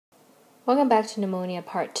Welcome back to Pneumonia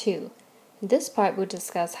Part 2. In this part, we'll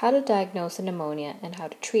discuss how to diagnose a pneumonia and how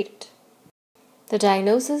to treat it. The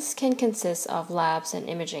diagnosis can consist of labs and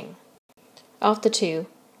imaging. Of the two,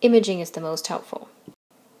 imaging is the most helpful.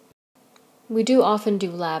 We do often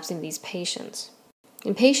do labs in these patients.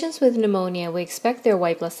 In patients with pneumonia, we expect their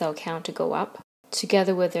white blood cell count to go up,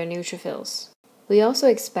 together with their neutrophils. We also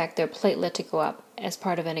expect their platelet to go up as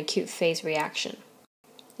part of an acute phase reaction.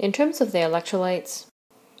 In terms of their electrolytes,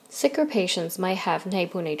 sicker patients might have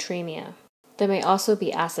hyponatremia. They may also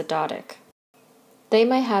be acidotic. They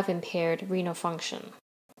might have impaired renal function.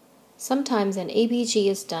 Sometimes an ABG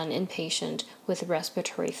is done in patient with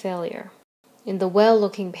respiratory failure. In the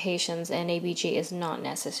well-looking patients, an ABG is not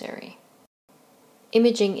necessary.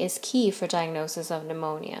 Imaging is key for diagnosis of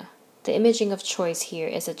pneumonia. The imaging of choice here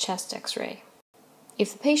is a chest X-ray.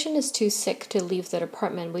 If the patient is too sick to leave the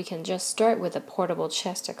department, we can just start with a portable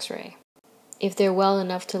chest X-ray. If they're well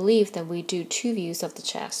enough to leave, then we do 2 views of the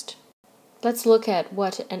chest. Let's look at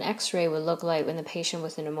what an X-ray would look like in the patient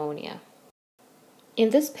with pneumonia.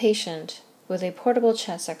 In this patient with a portable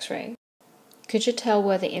chest X-ray, could you tell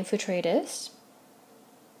where the infiltrate is?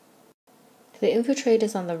 The infiltrate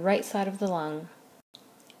is on the right side of the lung,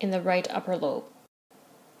 in the right upper lobe.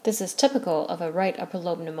 This is typical of a right upper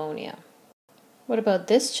lobe pneumonia. What about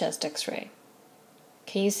this chest X-ray?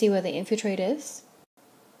 Can you see where the infiltrate is?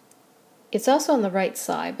 It's also on the right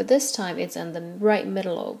side, but this time it's on the right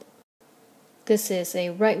middle lobe. This is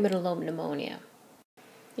a right middle lobe pneumonia.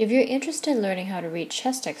 If you're interested in learning how to read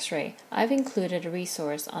chest X-ray, I've included a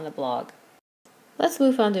resource on the blog. Let's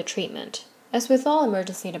move on to treatment. As with all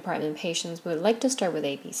emergency department patients, we would like to start with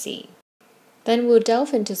ABC. Then we'll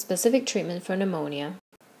delve into specific treatment for pneumonia,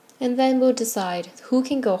 and then we'll decide who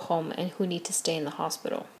can go home and who need to stay in the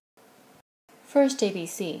hospital. First,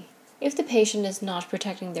 ABC. If the patient is not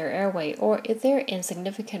protecting their airway or if they're in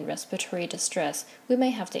significant respiratory distress, we may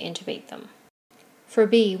have to intubate them. For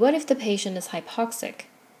B, what if the patient is hypoxic?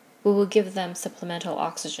 We will give them supplemental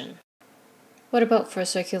oxygen. What about for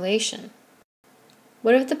circulation?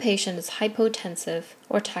 What if the patient is hypotensive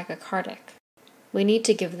or tachycardic? We need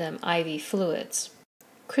to give them IV fluids.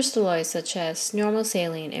 Crystalloids such as normal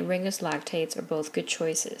saline and Ringer's lactates are both good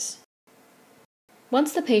choices.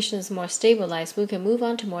 Once the patient is more stabilized, we can move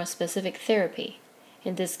on to more specific therapy,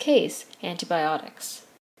 in this case, antibiotics.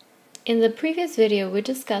 In the previous video, we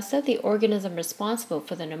discussed that the organism responsible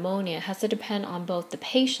for the pneumonia has to depend on both the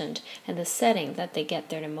patient and the setting that they get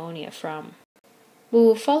their pneumonia from. We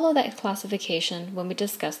will follow that classification when we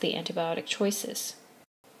discuss the antibiotic choices.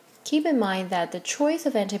 Keep in mind that the choice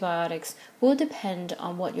of antibiotics will depend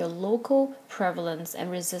on what your local prevalence and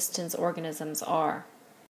resistance organisms are.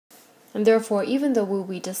 And therefore, even though we'll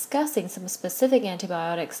be discussing some specific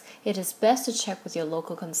antibiotics, it is best to check with your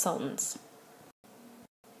local consultants.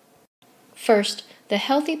 First, the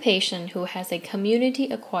healthy patient who has a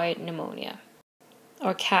community-acquired pneumonia,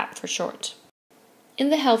 or CAP for short. In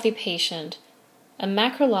the healthy patient, a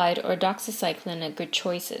macrolide or doxycycline are good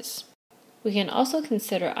choices. We can also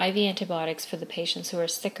consider IV antibiotics for the patients who are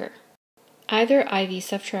sicker. Either IV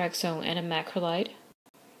ceftriaxone and a macrolide.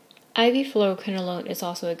 IV fluoroquinolone is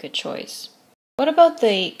also a good choice. What about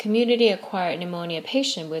the community-acquired pneumonia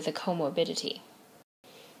patient with a comorbidity?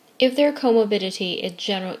 If their comorbidity is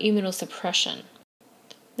general immunosuppression,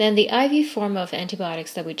 then the IV form of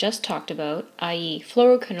antibiotics that we just talked about, i.e.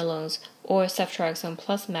 fluoroquinolones or ceftriaxone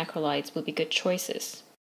plus macrolides, would be good choices.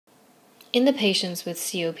 In the patients with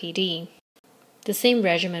COPD, the same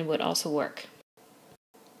regimen would also work.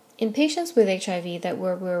 In patients with HIV that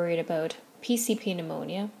we're worried about PCP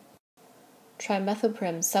pneumonia,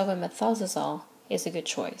 trimethoprim sulfamethoxazole is a good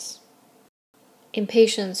choice. In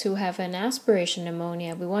patients who have an aspiration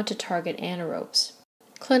pneumonia, we want to target anaerobes.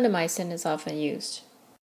 Clindamycin is often used.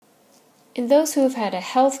 In those who have had a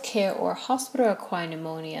healthcare or hospital-acquired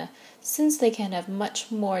pneumonia, since they can have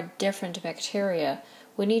much more different bacteria,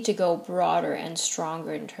 we need to go broader and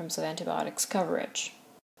stronger in terms of antibiotics coverage.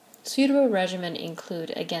 Suitable regimen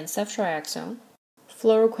include, again, ceftriaxone,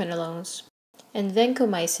 fluoroquinolones, and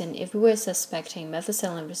vancomycin if we were suspecting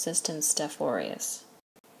methicillin-resistant Staph aureus.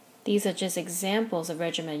 These are just examples of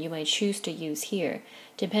regimen you may choose to use here.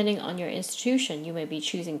 Depending on your institution, you may be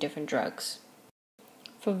choosing different drugs.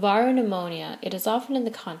 For viral pneumonia, it is often in the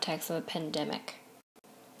context of a pandemic.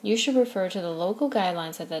 You should refer to the local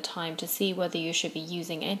guidelines at that time to see whether you should be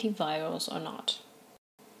using antivirals or not.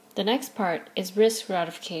 The next part is risk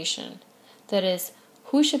stratification. That is,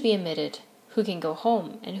 who should be admitted, who can go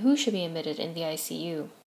home, and who should be admitted in the ICU.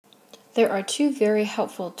 There are 2 very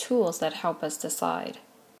helpful tools that help us decide.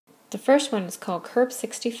 The first one is called CURB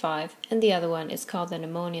 65, and the other one is called the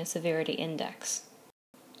Pneumonia Severity Index.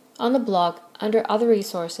 On the blog, under Other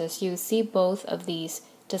Resources, you see both of these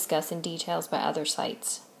discussed in details by other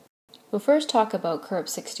sites. We'll first talk about CURB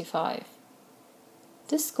 65.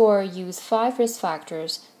 This score used 5 risk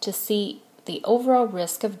factors to see the overall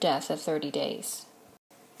risk of death at 30 days.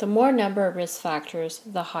 The more number of risk factors,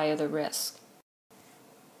 the higher the risk.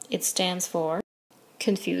 It stands for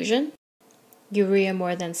confusion, urea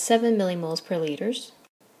more than 7 millimoles per liter.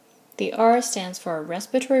 The R stands for a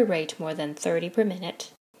respiratory rate more than 30 per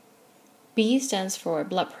minute. B stands for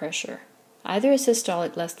blood pressure, either a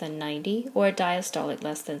systolic less than 90 or a diastolic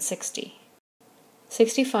less than 60.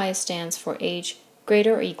 65 stands for age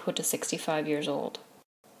greater or equal to 65 years old.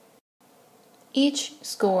 Each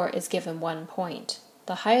score is given 1 point.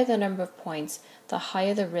 The higher the number of points, the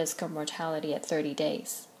higher the risk of mortality at 30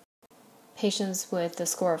 days. Patients with the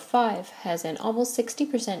score of 5 has an almost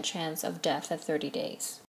 60% chance of death at 30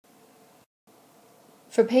 days.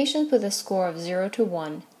 For patients with a score of 0 to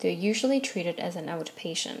 1, they're usually treated as an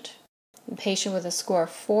outpatient. A patient with a score of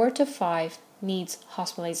 4 to 5 needs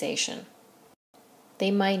hospitalization.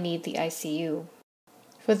 They might need the ICU.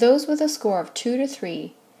 For those with a score of 2 to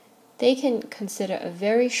 3, they can consider a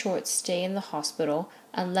very short stay in the hospital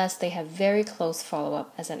unless they have very close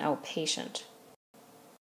follow-up as an outpatient.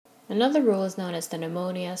 Another rule is known as the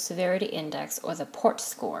Pneumonia Severity Index, or the PORT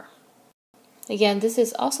score. Again, this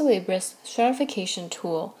is also a risk stratification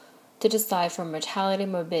tool to decide for mortality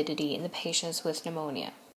and morbidity in the patients with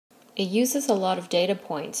pneumonia. It uses a lot of data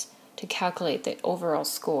points to calculate the overall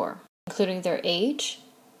score, including their age,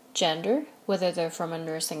 gender, whether they're from a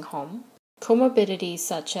nursing home, comorbidities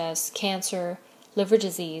such as cancer, liver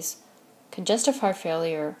disease, congestive heart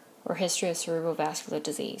failure, or history of cerebral vascular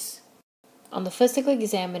disease. On the physical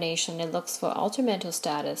examination, it looks for altered mental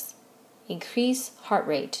status, increased heart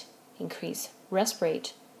rate, increased rest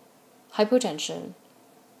rate, hypotension,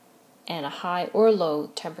 and a high or low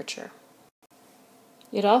temperature.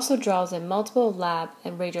 It also draws in multiple lab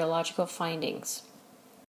and radiological findings.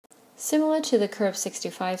 Similar to the CURB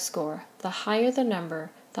 65 score, the higher the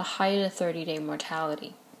number, the higher the 30-day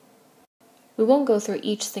mortality. We won't go through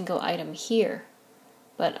each single item here,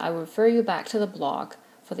 but I will refer you back to the blog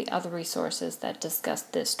for the other resources that discuss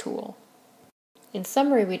this tool. In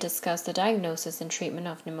summary, we discussed the diagnosis and treatment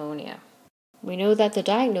of pneumonia. We know that the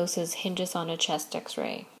diagnosis hinges on a chest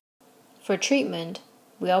X-ray. For treatment,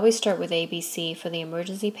 we always start with ABC for the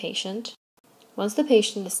emergency patient. Once the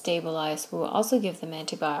patient is stabilized, we will also give them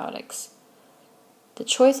antibiotics. The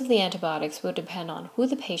choice of the antibiotics will depend on who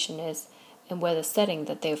the patient is and where the setting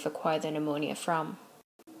that they have acquired their pneumonia from.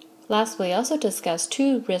 Lastly, we also discussed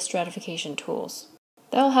 2 risk stratification tools.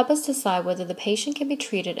 That will help us decide whether the patient can be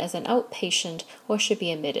treated as an outpatient or should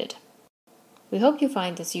be admitted. We hope you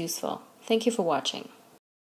find this useful. Thank you for watching.